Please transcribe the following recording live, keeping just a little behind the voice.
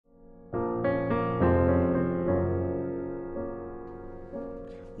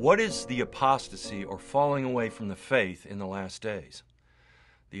What is the apostasy or falling away from the faith in the last days?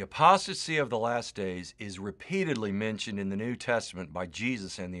 The apostasy of the last days is repeatedly mentioned in the New Testament by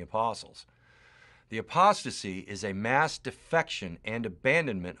Jesus and the apostles. The apostasy is a mass defection and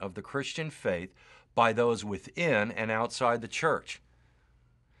abandonment of the Christian faith by those within and outside the church.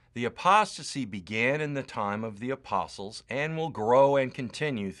 The apostasy began in the time of the apostles and will grow and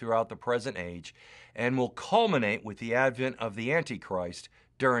continue throughout the present age and will culminate with the advent of the Antichrist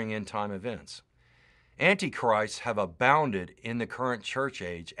during end-time events. Antichrists have abounded in the current church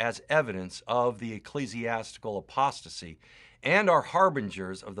age as evidence of the ecclesiastical apostasy and are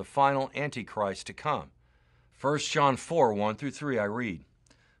harbingers of the final Antichrist to come. 1 John 4, 1-3 I read,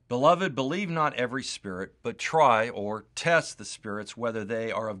 "Beloved, believe not every spirit, but try or test the spirits whether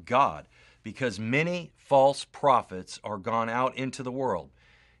they are of God, because many false prophets are gone out into the world.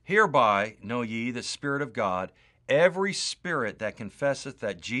 Hereby know ye the Spirit of God. Every spirit that confesseth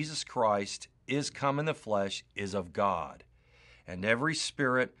that Jesus Christ is come in the flesh is of God. And every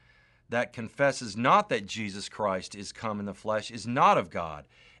spirit that confesses not that Jesus Christ is come in the flesh is not of God.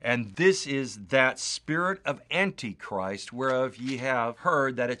 And this is that spirit of Antichrist, whereof ye have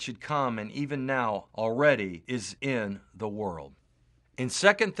heard that it should come, and even now already is in the world." In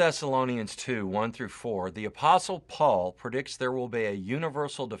 2 Thessalonians 2, 1-4, the Apostle Paul predicts there will be a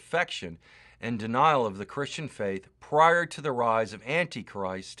universal defection and denial of the Christian faith prior to the rise of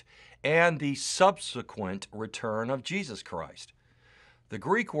Antichrist and the subsequent return of Jesus Christ. The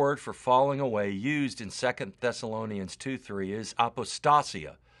Greek word for falling away used in 2 Thessalonians 2:3 is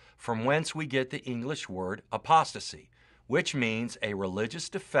apostasia, from whence we get the English word apostasy, which means a religious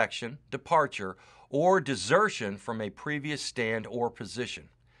defection, departure, or desertion from a previous stand or position.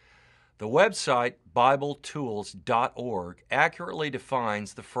 The website BibleTools.org accurately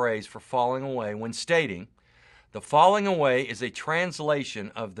defines the phrase for falling away when stating, "The falling away is a translation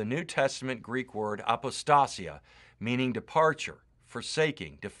of the New Testament Greek word apostasia, meaning departure,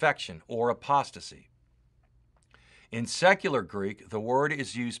 forsaking, defection, or apostasy." In secular Greek, the word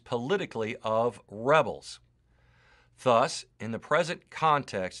is used politically of rebels. Thus, in the present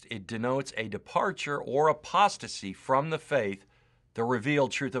context, it denotes a departure or apostasy from the faith, the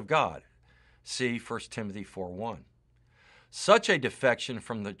revealed truth of God. See 1 Timothy 4:1. Such a defection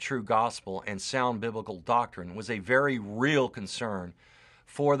from the true gospel and sound biblical doctrine was a very real concern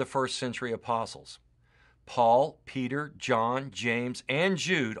for the first century apostles. Paul, Peter, John, James, and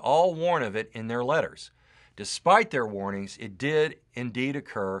Jude all warn of it in their letters. Despite their warnings, it did indeed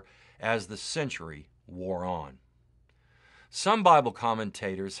occur as the century wore on. Some Bible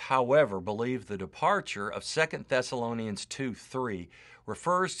commentators, however, believe the departure of 2 Thessalonians 2:3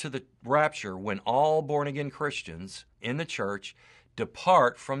 refers to the rapture when all born-again Christians in the church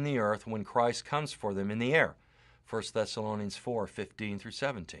depart from the earth when Christ comes for them in the air, 1 Thessalonians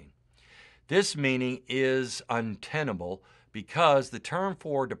 4:15-17. This meaning is untenable because the term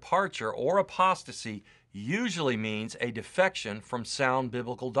for departure or apostasy usually means a defection from sound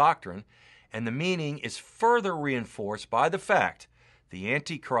biblical doctrine, and the meaning is further reinforced by the fact the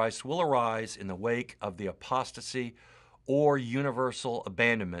Antichrist will arise in the wake of the apostasy or universal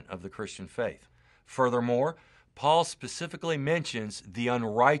abandonment of the Christian faith. Furthermore, Paul specifically mentions the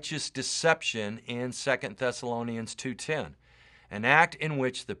unrighteous deception in 2 Thessalonians 2:10, an act in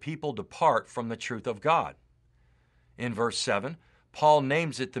which the people depart from the truth of God. In verse 7, Paul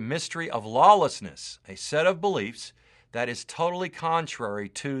names it the mystery of lawlessness, a set of beliefs that is totally contrary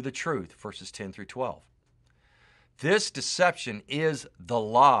to the truth, verses 10-12. This deception is the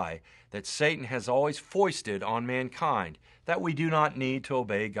lie that Satan has always foisted on mankind, that we do not need to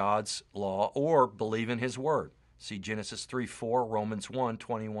obey God's law or believe in His Word. See Genesis 3:4, Romans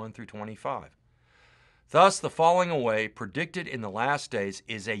 1:21-25. Thus, the falling away predicted in the last days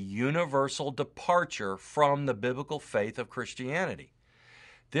is a universal departure from the biblical faith of Christianity.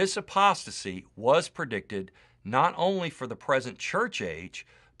 This apostasy was predicted not only for the present church age,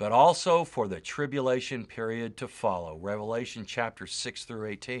 but also for the tribulation period to follow, Revelation chapters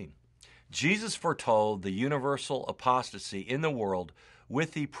 6-18. Jesus foretold the universal apostasy in the world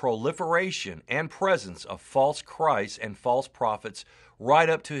with the proliferation and presence of false Christs and false prophets right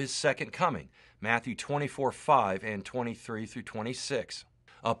up to His second coming, Matthew 24:5 and 23-26.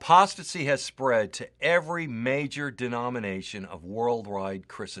 Apostasy has spread to every major denomination of worldwide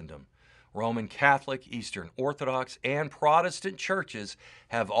Christendom. Roman Catholic, Eastern Orthodox, and Protestant churches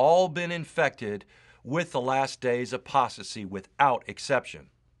have all been infected with the last days apostasy without exception.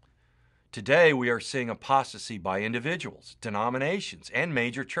 Today we are seeing apostasy by individuals, denominations, and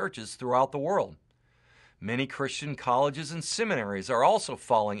major churches throughout the world. Many Christian colleges and seminaries are also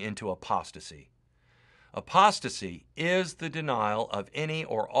falling into apostasy. Apostasy is the denial of any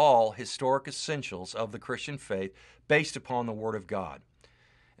or all historic essentials of the Christian faith based upon the Word of God.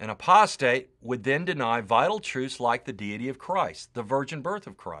 An apostate would then deny vital truths like the deity of Christ, the virgin birth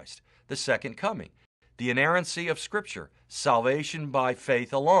of Christ, the second coming, the inerrancy of Scripture, salvation by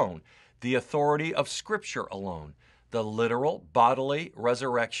faith alone, the authority of Scripture alone, the literal bodily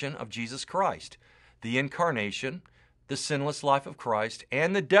resurrection of Jesus Christ, the incarnation, the sinless life of Christ,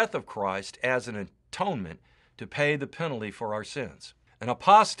 and the death of Christ as an atonement to pay the penalty for our sins. An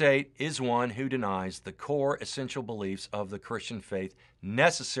apostate is one who denies the core essential beliefs of the Christian faith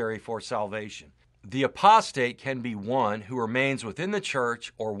necessary for salvation. The apostate can be one who remains within the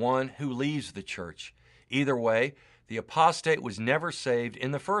church or one who leaves the church. Either way, the apostate was never saved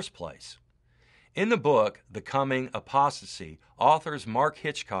in the first place. In the book, The Coming Apostasy, authors Mark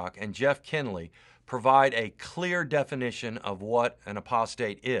Hitchcock and Jeff Kinley provide a clear definition of what an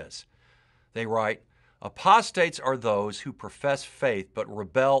apostate is. They write, "Apostates are those who profess faith but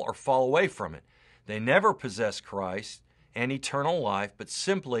rebel or fall away from it. They never possess Christ and eternal life, but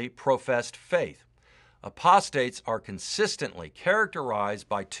simply professed faith. Apostates are consistently characterized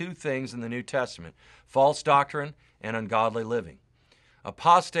by two things in the New Testament: false doctrine and ungodly living.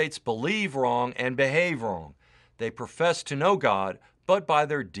 Apostates believe wrong and behave wrong. They profess to know God, but by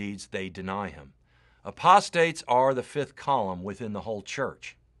their deeds they deny Him. Apostates are the fifth column within the whole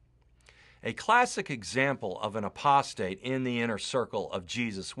church." A classic example of an apostate in the inner circle of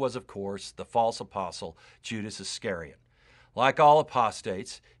Jesus was, of course, the false apostle Judas Iscariot. Like all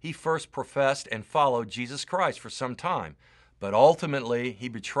apostates, he first professed and followed Jesus Christ for some time, but ultimately he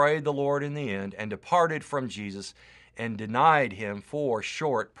betrayed the Lord in the end and departed from Jesus and denied Him for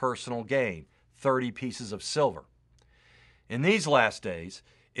short personal gain, 30 pieces of silver. In these last days,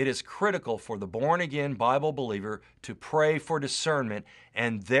 it is critical for the born-again Bible believer to pray for discernment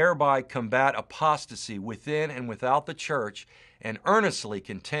and thereby combat apostasy within and without the church and earnestly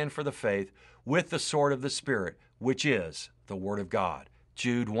contend for the faith with the sword of the Spirit, which is the Word of God.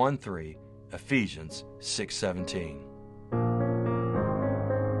 Jude 1:3, Ephesians 6:17.